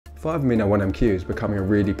5-amino-1-MQ is becoming a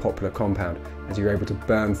really popular compound as you're able to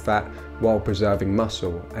burn fat while preserving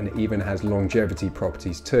muscle, and it even has longevity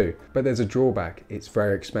properties too. But there's a drawback: it's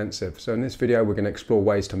very expensive. So in this video we're going to explore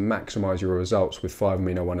ways to maximize your results with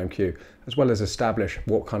 5-amino-1-MQ, as well as establish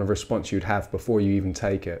what kind of response you'd have before you even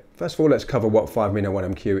take it. First of all, let's cover what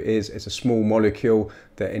 5-amino-1-MQ is. It's a small molecule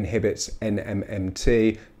that inhibits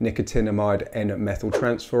NMMT, nicotinamide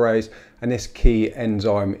N-methyltransferase, and this key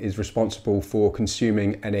enzyme is responsible for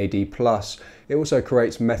consuming NAD+. It also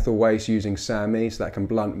creates methyl waste using SAMe, so that can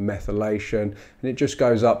blunt methylation, and it just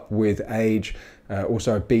goes up with age,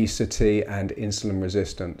 also obesity and insulin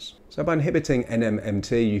resistance. So by inhibiting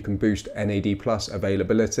NMMT, you can boost NAD+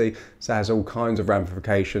 availability. So it has all kinds of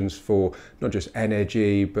ramifications for not just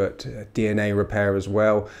energy, but DNA repair as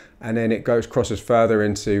well. And then it crosses further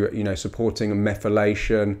into, supporting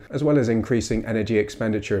methylation, as well as increasing energy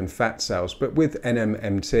expenditure in fat cells. But with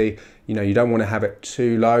NMMT, you don't want to have it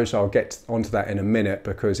too low. So I'll get onto that in a minute,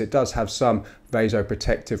 because it does have some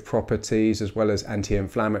vasoprotective properties as well as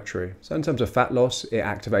anti-inflammatory. So in terms of fat loss, it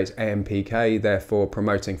activates AMPK, therefore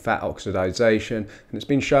promoting fat oxidation, and it's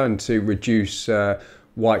been shown to reduce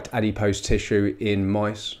white adipose tissue in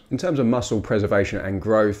mice. In terms of muscle preservation and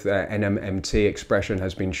growth, NMMT expression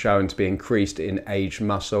has been shown to be increased in aged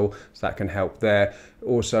muscle, so that can help there.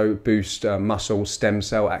 Also boost muscle stem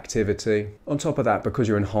cell activity. On top of that, because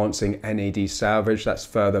you're enhancing NAD salvage, that's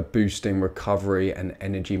further boosting recovery and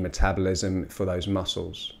energy metabolism for those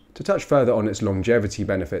muscles. To touch further on its longevity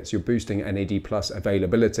benefits, you're boosting NAD+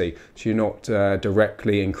 availability, so you're not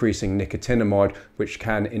directly increasing nicotinamide, which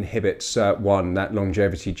can inhibit SIRT1, that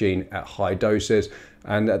longevity gene, at high doses.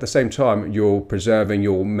 And at the same time, you're preserving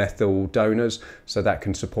your methyl donors, so that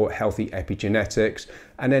can support healthy epigenetics.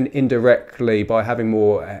 And then indirectly, by having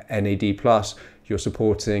more NAD+, you're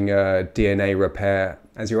supporting DNA repair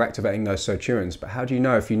as you're activating those sirtuins. But how do you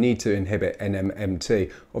know if you need to inhibit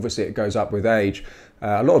NMMT? Obviously, it goes up with age.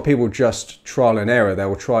 A lot of people just trial and error. They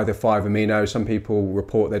will try the 5-amino. Some people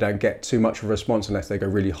report they don't get too much of a response unless they go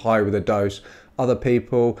really high with a dose. Other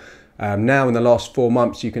people, now in the last 4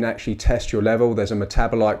 months, you can actually test your level. There's a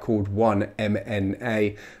metabolite called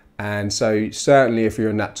 1-MNA. And so certainly if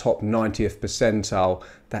you're in that top 90th percentile,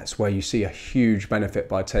 that's where you see a huge benefit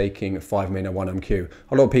by taking 5-amino-1-MQ.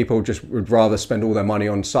 A lot of people just would rather spend all their money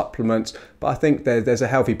on supplements, but I think there's a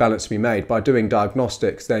healthy balance to be made. By doing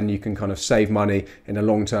diagnostics, then you can kind of save money in the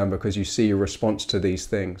long term because you see a response to these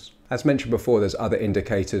things. As mentioned before, there's other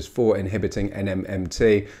indicators for inhibiting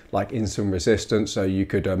NMMT, like insulin resistance, so you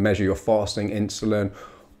could measure your fasting insulin,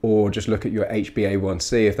 or just look at your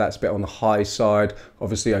HbA1c if that's a bit on the high side.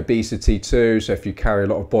 Obviously obesity too, so if you carry a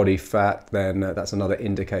lot of body fat, then that's another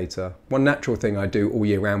indicator. One natural thing I do all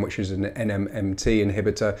year round, which is an NMMT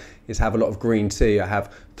inhibitor, is have a lot of green tea. I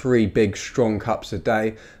have 3 big strong cups a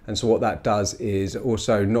day, and so what that does is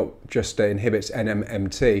also not just inhibits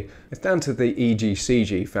NMMT, it's down to the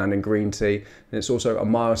EGCG found in green tea, and it's also a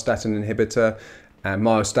myostatin inhibitor. And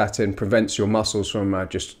myostatin prevents your muscles from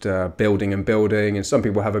just building, and some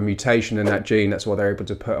people have a mutation in that gene, that's why they're able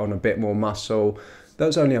to put on a bit more muscle.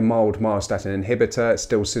 That's only a mild myostatin inhibitor. It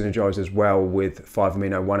still synergizes well with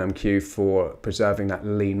 5-amino-1-MQ for preserving that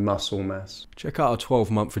lean muscle mass. Check out our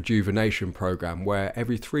 12-month rejuvenation program, where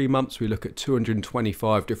every 3 months we look at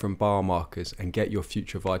 225 different biomarkers and get your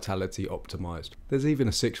future vitality optimized. There's even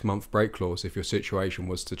a 6-month break clause if your situation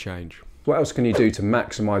was to change. What else can you do to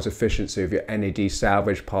maximize efficiency of your NAD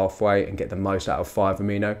salvage pathway and get the most out of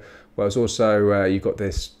 5-amino? Well, it's also, you've got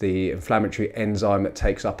the inflammatory enzyme that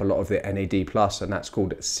takes up a lot of the NAD+, and that's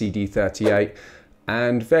called CD38.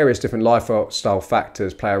 And various different lifestyle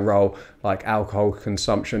factors play a role, like alcohol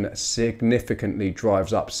consumption significantly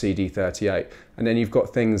drives up CD38. And then you've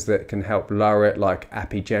got things that can help lower it, like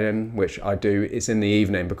apigenin, which I do. It's in the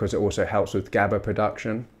evening because it also helps with GABA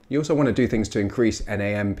production. You also want to do things to increase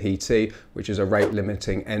NAMPT, which is a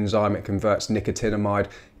rate-limiting enzyme. It converts nicotinamide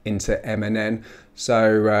into MNN.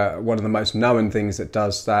 So one of the most known things that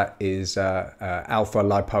does that is alpha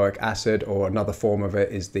lipoic acid, or another form of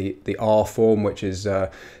it is the R form, which is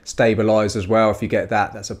stabilized as well. If you get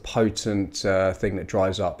that, that's a potent thing that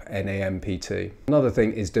drives up NAMPT. Another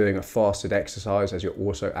thing is doing a fasted exercise, as you're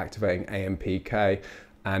also activating AMPK,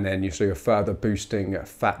 and then you're further boosting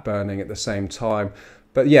fat burning at the same time.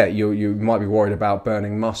 But yeah, you might be worried about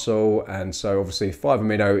burning muscle, and so obviously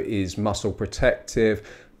 5-amino is muscle protective,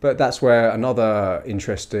 but that's where another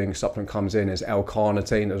interesting supplement comes in, is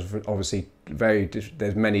L-carnitine. There's obviously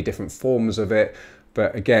there's many different forms of it,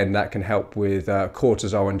 but again, that can help with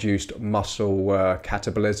cortisol-induced muscle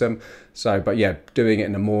catabolism. So, but yeah, doing it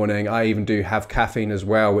in the morning. I even do have caffeine as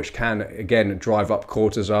well, which can, again, drive up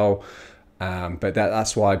cortisol. But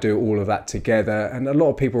that's why I do all of that together. And a lot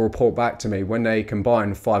of people report back to me when they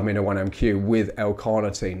combine 5-amino 1-MQ with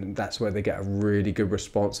L-carnitine, that's where they get a really good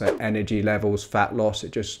response. Their energy levels, fat loss,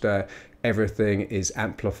 it just everything is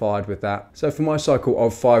amplified with that. So for my cycle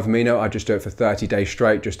of 5-amino, I just do it for 30 days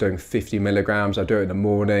straight, just doing 50 milligrams. I do it in the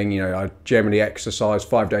morning. You know, I generally exercise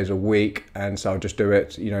 5 days a week, and so I'll just do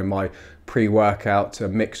it, you know, my pre-workout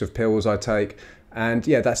mix of pills I take. And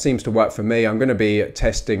yeah, that seems to work for me. I'm going to be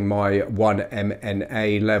testing my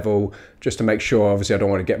 1-MNA level just to make sure. Obviously, I don't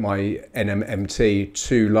want to get my NMMT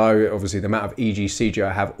too low. Obviously, the amount of EGCG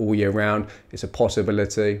I have all year round is a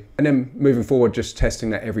possibility. And then moving forward, just testing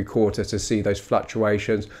that every quarter to see those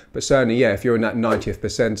fluctuations. But certainly, yeah, if you're in that 90th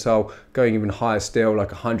percentile, going even higher still,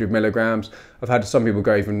 like 100 milligrams. I've had some people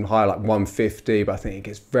go even higher, like 150, but I think it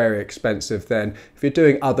gets very expensive then. If you're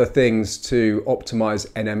doing other things to optimize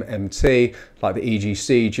NMMT, like the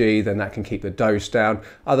EGCG, then that can keep the dose down.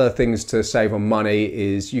 Other things to save on money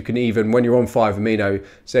is you can even, when you're on 5-amino,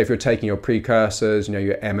 say if you're taking your precursors, you know,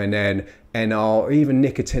 your MNN, NR, or even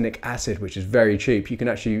nicotinic acid, which is very cheap, you can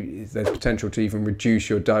actually, there's potential to even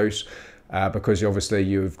reduce your dose because obviously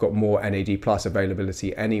you've got more NAD+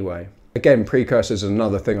 availability anyway. Again, precursors is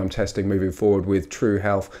another thing I'm testing moving forward with True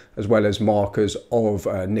Health, as well as markers of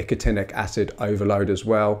nicotinic acid overload as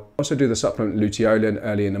well. I also do the supplement luteolin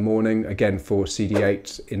early in the morning, again for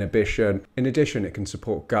CD8 inhibition. In addition, it can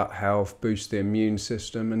support gut health, boost the immune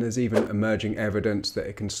system, and there's even emerging evidence that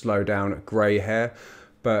it can slow down grey hair.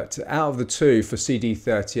 But out of the two, for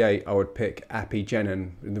CD38, I would pick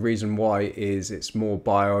apigenin. And the reason why is it's more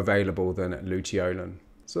bioavailable than luteolin.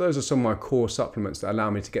 So those are some of my core supplements that allow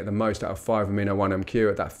me to get the most out of 5-amino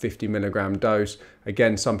 1-MQ at that 50 milligram dose.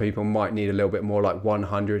 Again, some people might need a little bit more, like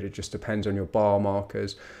 100. It just depends on your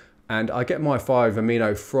biomarkers. And I get my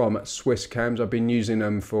 5-amino from Swiss Chems. I've been using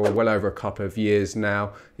them for well over a couple of years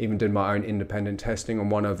now. Even did my own independent testing on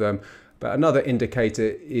one of them. But another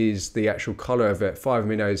indicator is the actual color of it.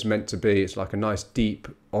 5-amino is meant to be, it's like a nice deep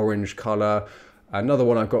orange color. Another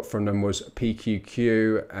one I got from them was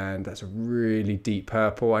PQQ, and that's a really deep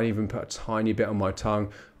purple. I even put a tiny bit on my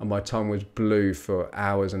tongue, and my tongue was blue for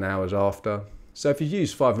hours and hours after. So if you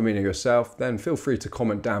use 5-amino yourself, then feel free to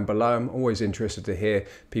comment down below. I'm always interested to hear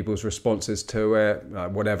people's responses to it,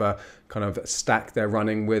 whatever kind of stack they're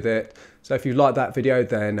running with it. So if you like that video,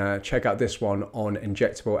 then check out this one on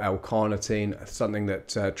injectable L-carnitine, something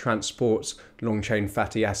that transports long-chain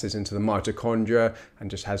fatty acids into the mitochondria and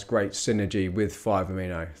just has great synergy with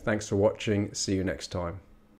 5-amino. Thanks for watching. See you next time.